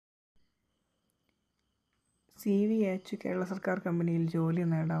CV അയച്ച് കേരള സർക്കാർ കമ്പനിയിൽ ജോലി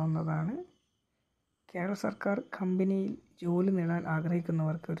നേടാവുന്നതാണ്. കേരള സർക്കാർ കമ്പനിയിൽ ജോലി നേടാൻ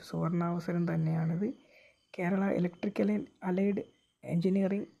ആഗ്രഹിക്കുന്നവർക്ക് ഒരു സുവർണാവസരം തന്നെയാണിത്. Kerala electrical and allied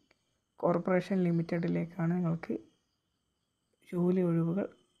engineering corporation ലിമിറ്റഡിലേക്കാണ് നിങ്ങൾക്ക് ജോലി ഒഴിവുകൾ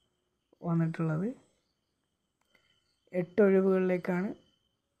വന്നിട്ടുള്ളത്. 8 ഒഴിവുകളിലേക്കാണ്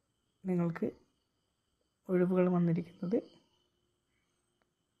നിങ്ങൾക്ക് ഒഴിവുകൾ വന്നിരിക്കുന്നത്.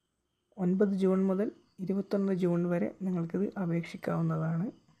 9 ജൂൺ മുതൽ 21 ജൂൺ വരെ നിങ്ങൾക്കിത് അപേക്ഷിക്കാവുന്നതാണ്.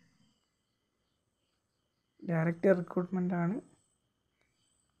 ഡയറക്റ്റ് റിക്രൂട്ട്മെൻ്റ് ആണ്.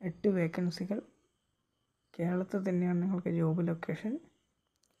 8 വേക്കൻസികൾ. കേരളത്തിൽ തന്നെയാണ് നിങ്ങൾക്ക് ജോബ് ലൊക്കേഷൻ.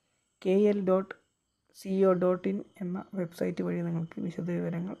 Co.ltd എന്ന വെബ്സൈറ്റ് വഴി നിങ്ങൾക്ക്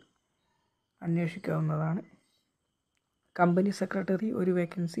വിശദവിവരങ്ങൾ അന്വേഷിക്കാവുന്നതാണ്. കമ്പനി സെക്രട്ടറി ഒരു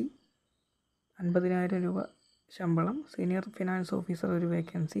വേക്കൻസി, 50,000 രൂപ ശമ്പളം. സീനിയർ ഫിനാൻസ് ഓഫീസർ ഒരു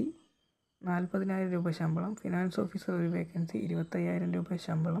വേക്കൻസി, 40,000 രൂപ ശമ്പളം. ഫിനാൻസ് ഓഫീസർ ഒരു വേക്കൻസി, 25,000 രൂപ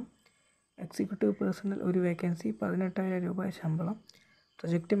ശമ്പളം. എക്സിക്യൂട്ടീവ് പേഴ്സണൽ ഒരു വേക്കൻസി, 18,000 രൂപ ശമ്പളം.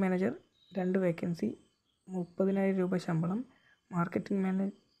 പ്രൊജക്റ്റ് മാനേജർ 2 വേക്കൻസി, 30,000 രൂപ ശമ്പളം. മാർക്കറ്റിംഗ്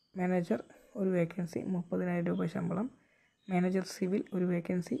മാനേജർ ഒരു വേക്കൻസി, 30,000 രൂപ ശമ്പളം. മാനേജർ സിവിൽ ഒരു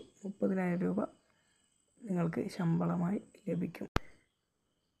വേക്കൻസി, 30,000 രൂപ നിങ്ങൾക്ക് ശമ്പളമായി ലഭിക്കും.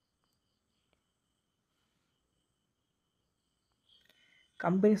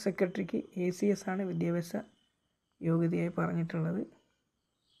 കമ്പനി സെക്രട്ടറിക്ക് ACS ആണ് വിദ്യാഭ്യാസ യോഗ്യതയായി പറഞ്ഞിട്ടുള്ളത്.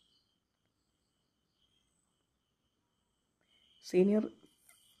 സീനിയർ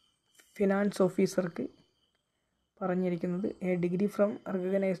ഫിനാൻസ് ഓഫീസർക്ക് പറഞ്ഞിരിക്കുന്നത് A degree from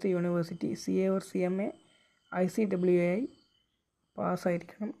recognised university, CA or CMA ICWA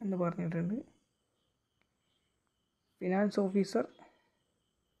പാസ്സായിരിക്കണം എന്ന് പറഞ്ഞിട്ടുണ്ട്. Finance officer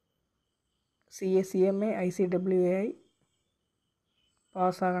CA CMA ICWA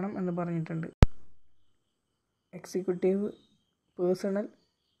പാസ്സാകണം എന്ന് പറഞ്ഞിട്ടുണ്ട്. Executive personal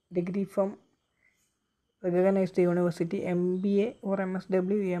degree from recognised university, MBA or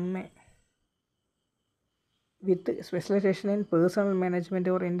MSW MA with specialization in personal management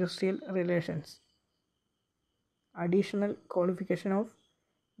or industrial relations. Additional qualification of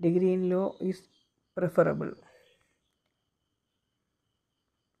degree in law is preferable.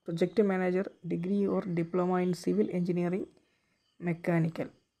 Project manager degree or diploma in civil engineering mechanical.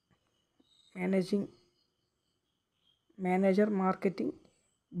 Manager marketing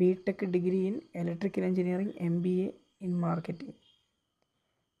BTech degree in electrical engineering, MBA in marketing.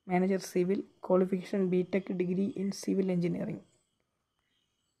 Manager civil qualification BTech degree in civil engineering.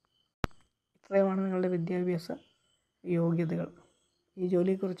 ഇത്രയുമാണ് നിങ്ങളുടെ വിദ്യാഭ്യാസ യോഗ്യതകൾ. ഈ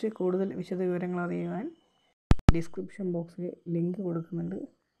ജോലിയെക്കുറിച്ച് കൂടുതൽ വിശദവിവരങ്ങൾ അറിയുവാൻ description ബോക്സിൽ link കൊടുക്കുന്നുണ്ട്.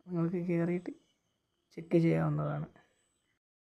 നിങ്ങൾക്ക് കയറിയിട്ട് ചെക്ക് ചെയ്യാവുന്നതാണ്.